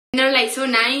And they're like so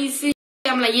nice.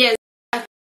 I'm like, yes, I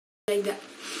like that.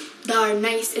 They are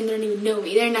nice and they don't even know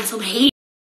me. They're not some hate.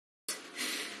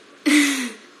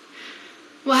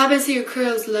 What happens to your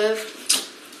curls, love?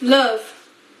 Love.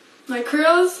 My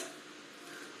curls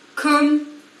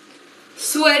come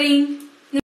sweating.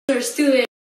 They're still there.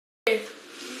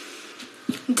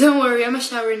 Don't worry, I'm gonna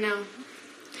shower now.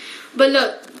 But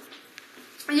look,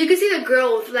 you can see the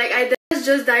growth. Like I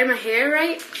just dyed my hair,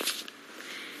 right?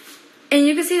 And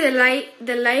you can see the light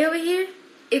over here.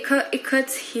 It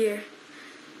cuts here.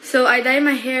 So I dyed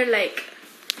my hair like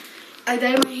a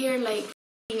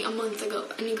month ago,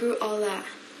 and it grew all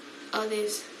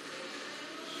this.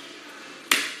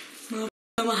 I'm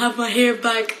gonna have my hair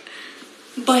back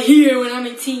by here when I'm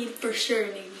 18, for sure,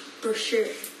 baby, for sure.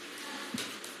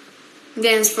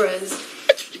 Dance for us.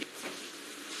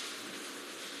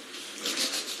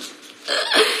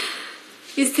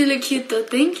 You still look cute though.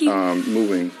 Thank you.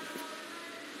 Moving.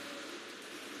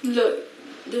 Look,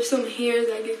 there's some hairs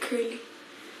that get curly.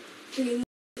 Look at this.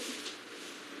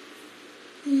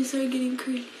 And you start getting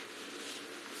curly.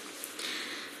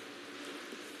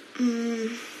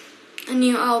 A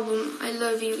new album. I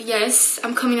love you. Yes,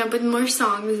 I'm coming up with more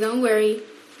songs. Don't worry.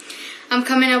 I'm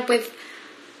trying to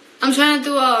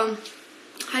do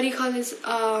how do you call this?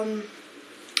 A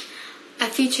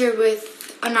feature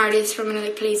with an artist from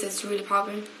another place that's really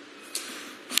popular.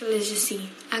 So let's just see.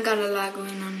 I got a lot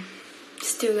going on.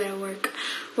 Still gotta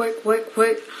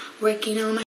working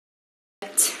on my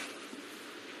shit.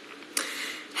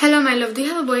 Hello, my love. Do you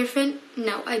have a boyfriend?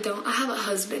 No, I don't. I have a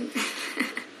husband.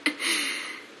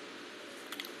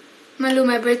 Malu,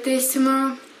 my birthday is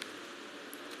tomorrow.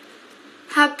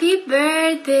 Happy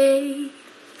birthday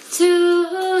to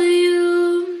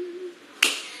you.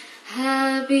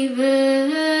 Happy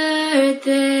birthday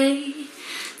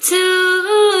to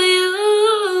you.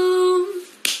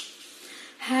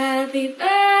 Happy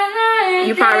birthday.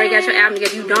 You probably got your album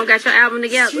together. You don't got your album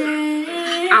together.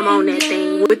 I'm on that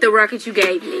thing with the record you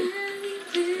gave me.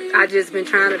 I just been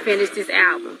trying to finish this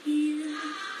album.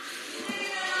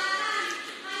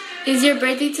 Is your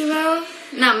birthday tomorrow?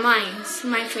 Not mine. It's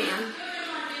my fan.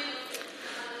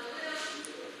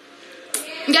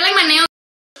 You like my nails?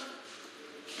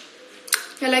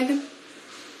 You like them?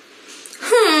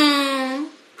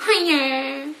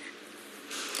 Yeah.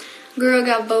 Girl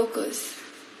got vocals.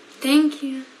 Thank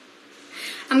you.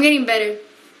 I'm getting better.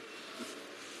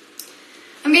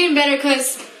 I'm getting better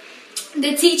because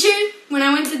the teacher, when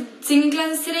I went to singing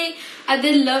classes today, I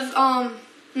did love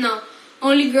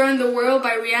Only Girl in the World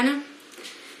by Rihanna.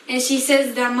 And she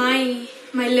says that my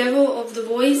level of the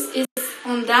voice is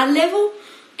on that level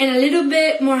and a little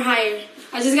bit more higher.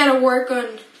 I just gotta work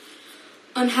on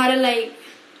how to like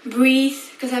breathe,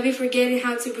 because I be forgetting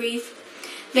how to breathe.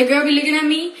 The girl be looking at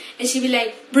me and she be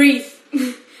like, breathe.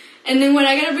 And then when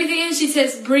I gotta breathe again, she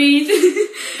says, breathe.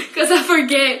 Because I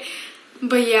forget.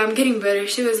 But yeah, I'm getting better.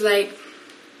 She was like,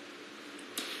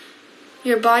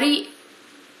 your body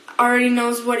already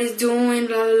knows what it's doing,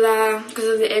 blah, blah, blah, because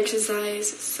of the exercise.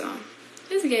 So,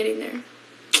 it's getting there.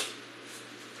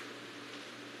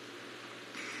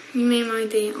 You made my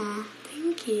day. Aw,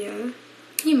 thank you.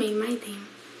 You made my day.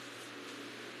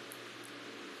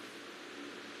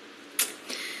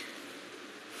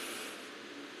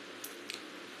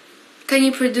 Can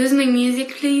you produce my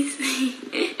music, please?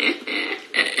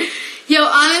 Yo,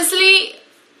 honestly,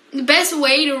 the best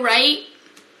way to write,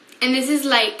 and this is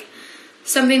like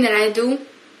something that I do,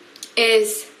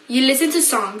 is you listen to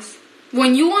songs.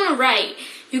 When you want to write,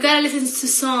 you gotta listen to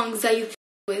songs that you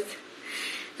with.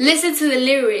 Listen to the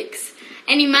lyrics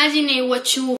and imagine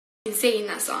what you say in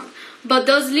that song. But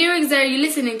those lyrics that you're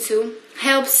listening to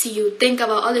helps you think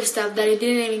about other stuff that it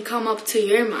didn't even come up to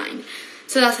your mind.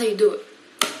 So that's how you do it.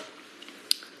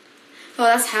 Well,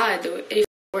 that's how I do it. It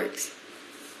works.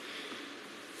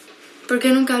 ¿Por qué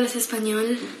nunca hablas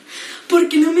español? ¿Por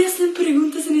qué no me hacen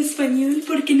preguntas en español?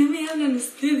 ¿Por qué no me hablan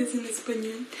ustedes en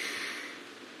español?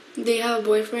 Do you have a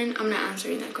boyfriend? I'm not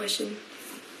answering that question.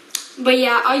 But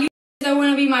yeah, all you guys that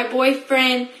want to be my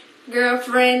boyfriend,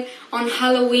 girlfriend on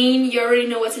Halloween, you already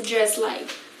know what to dress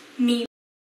like. Me.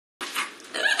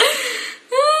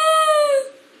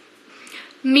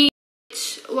 Me.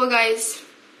 Well, guys.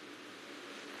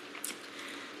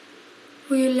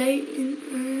 Who you like?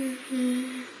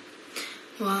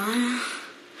 Wow.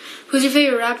 Who's your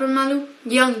favorite rapper, Malu?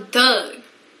 Young Thug.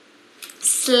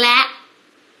 Slap.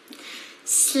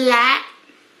 Slap.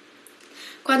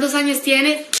 ¿Cuántos años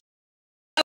tienes?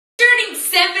 Turning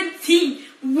 17.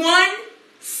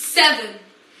 1-7.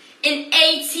 In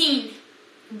 18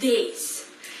 days.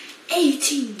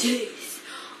 18 days.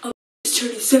 I'm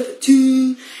turning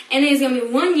 17. And it's gonna be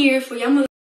 1 year for y'all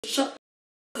shut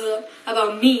up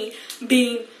about me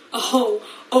being a hoe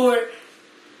or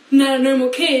not a normal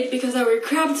kid because I wear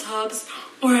crop tops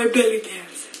or I belly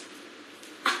dance.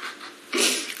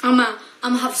 I'm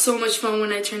gonna have so much fun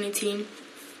when I turn 18.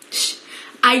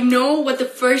 I know what the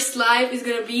first live is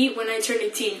gonna be when I turn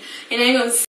 18, and I ain't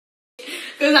gonna say it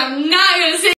because I'm not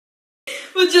gonna say it.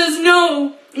 But just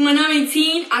know when I'm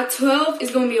 18 at 12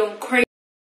 it's gonna be on crazy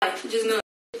life. Just know.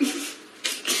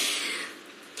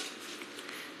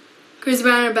 Chris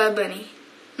Brown or Bad Bunny?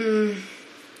 I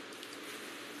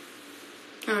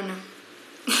don't know.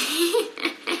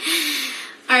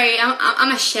 Alright,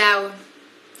 I'm a shower.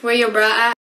 Where your bra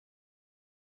at?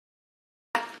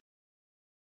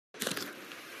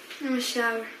 I'm a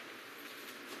shower.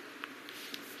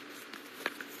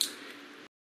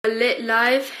 A lit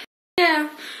live? Yeah.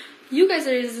 You guys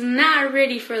are just not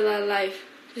ready for that life.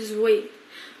 Just wait.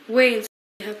 Wait until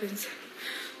it happens.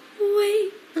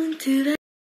 Wait until that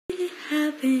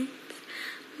happens.